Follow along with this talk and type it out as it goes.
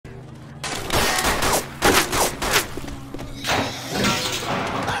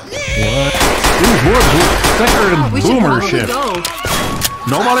Thicker and We should boomer probably shit. go.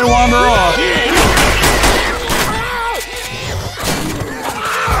 Nobody wander off.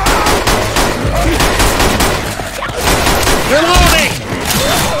 Reloading!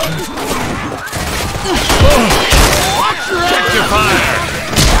 Check your fire!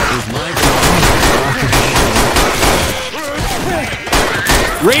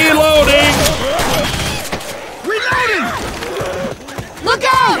 Reloading! Reloading! Look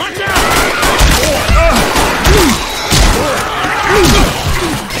out! Watch out!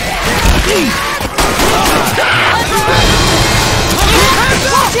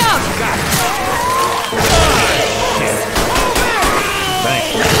 Watch out!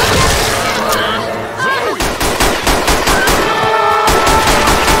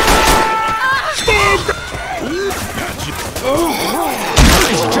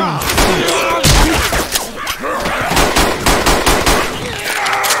 Nice job!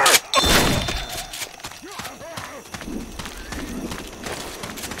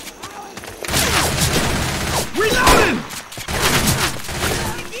 Reloading!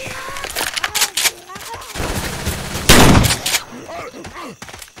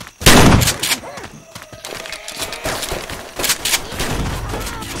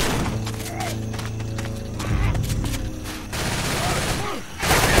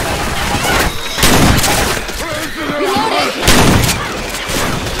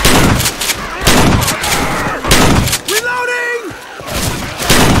 Reloading!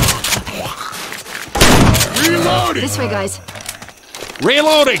 Reloading! This way, guys.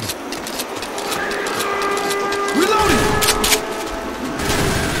 Reloading! Reloading!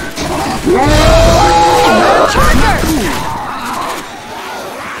 Charger!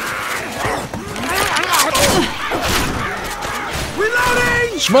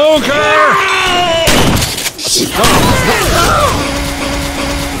 Reloading! Smoker!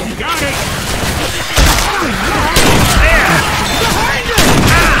 You got it!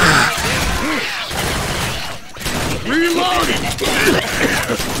 Reloading!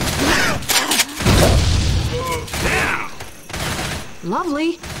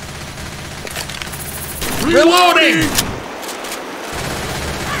 Lovely. Reloading!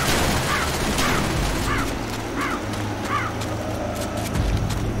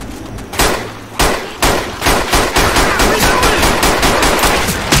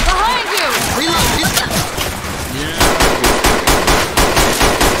 Behind you!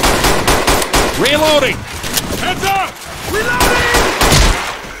 Reloading! Heads up! Reloading!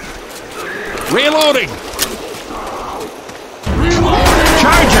 Reloading! Reloading!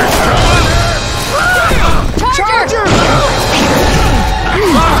 Charger! Charger!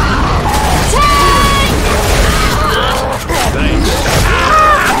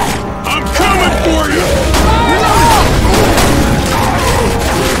 I'm coming for you!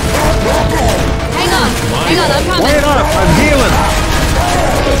 Hang on, I'm coming. Wait up! I'm healing!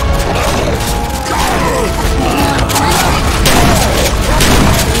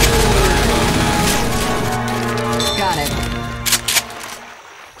 Got it.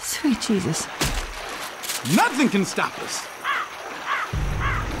 Sweet Jesus. Nothing can stop us!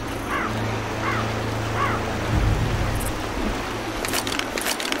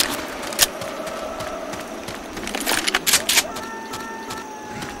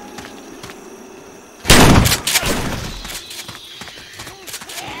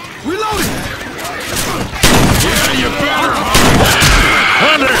 Reloading! Yeah, you better!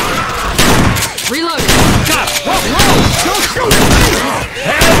 Hunter! Reloading. Don't shoot me!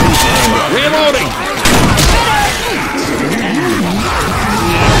 Reloading!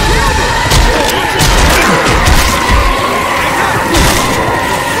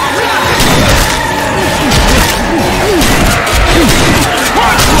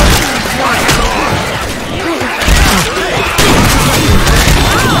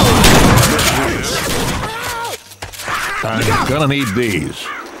 I'm gonna need these.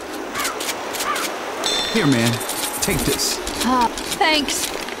 Here, man. Take this. Thanks.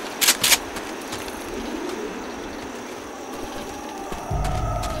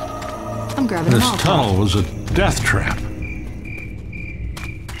 I'm grabbing This them all. tunnel was a death trap.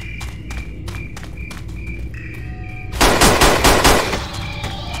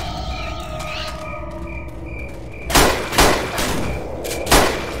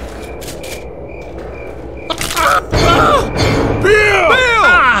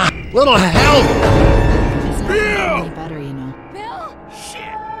 Little help! It's not Bill! any better, you know. Bill!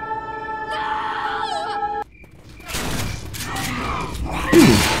 Shit! No!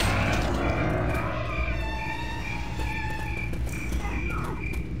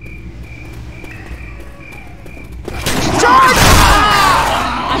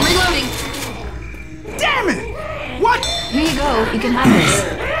 I'm reloading. Damn it! can have this.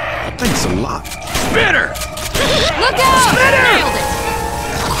 Thanks a lot. Spitter! Look out! Nailed it!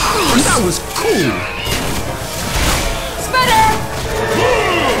 That was cool. Spitter!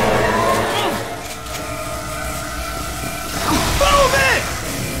 Move it!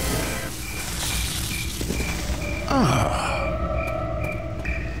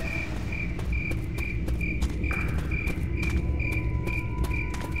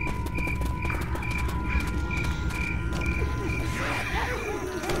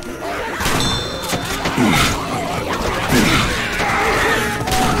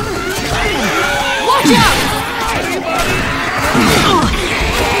 Watch out!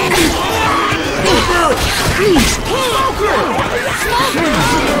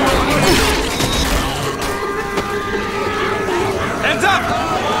 Heads up!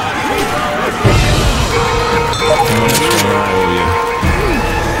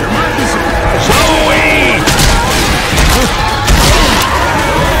 There might be some... Zoe!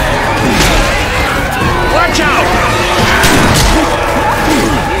 Watch out!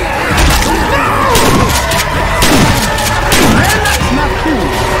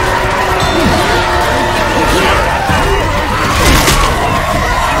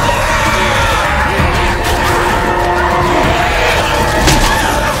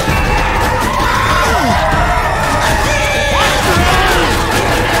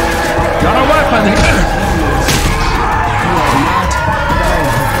 Got a weapon here!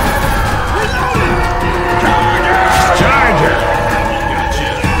 Charger!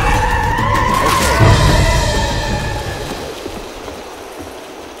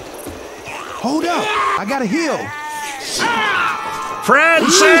 Hold up! I gotta heal.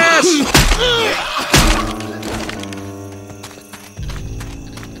 Francis!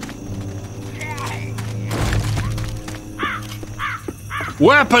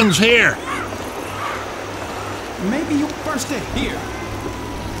 Weapons here! Maybe you first aid here.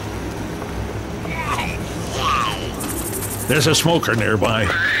 There's a smoker nearby.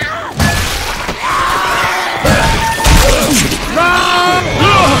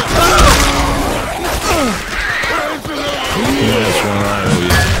 That's one I owe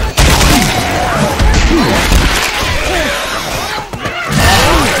you.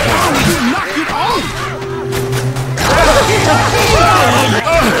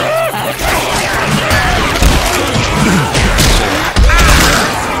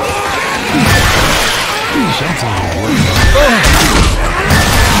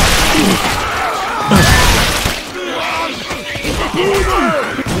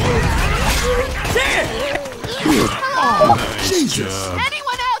 Jesus!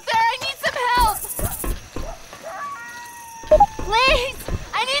 Anyone out there? I need some help! Please!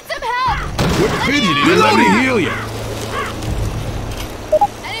 I need some help! Quit fidgeting and let me heal you.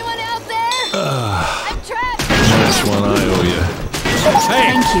 Anyone out there? I'm trapped! That's one I owe you.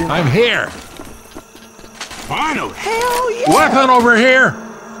 Hey, Thank you. I'm here. Finally! Hell yeah! Weapon over here!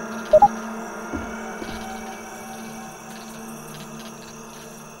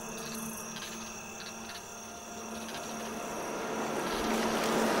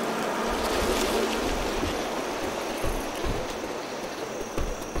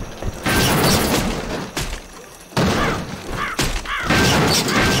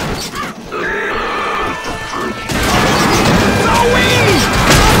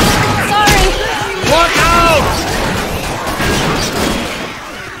 Sorry! Look out!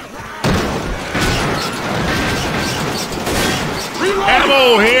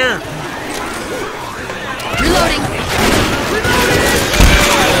 Ammo here! Reloading!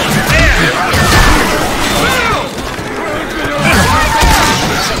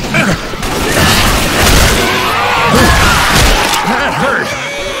 That hurt!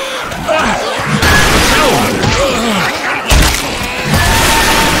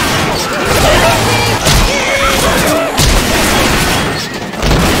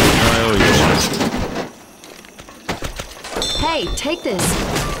 I owe you one. Hey, take this.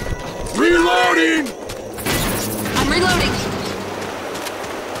 Reloading! I'm reloading.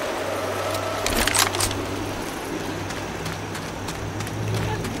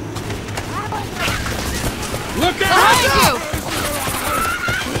 Look out! Behind you!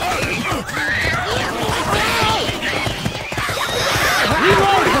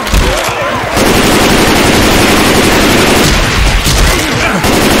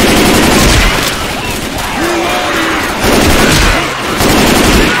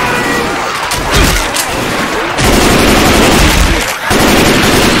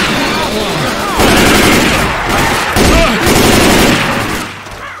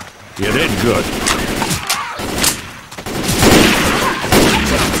 You did good.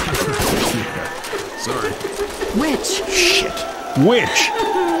 Sorry. Which? Shit. Which?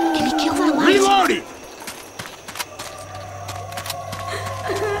 Can he kill that light? Reloading!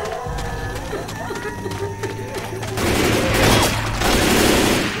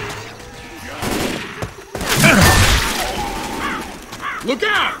 Look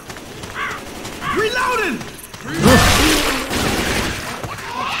out! Reloading!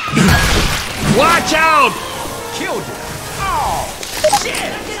 Watch out! Killed it. Oh,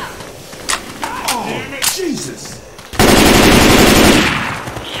 shit! Oh, Jesus!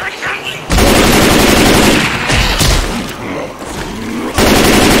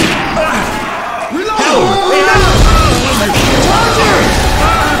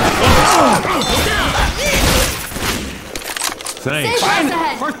 Thanks. Save us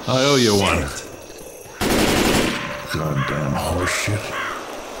ahead. I owe you one. Goddamn horseshit.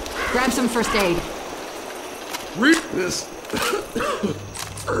 Grab some first aid. This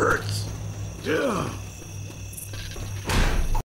hurts. Yeah.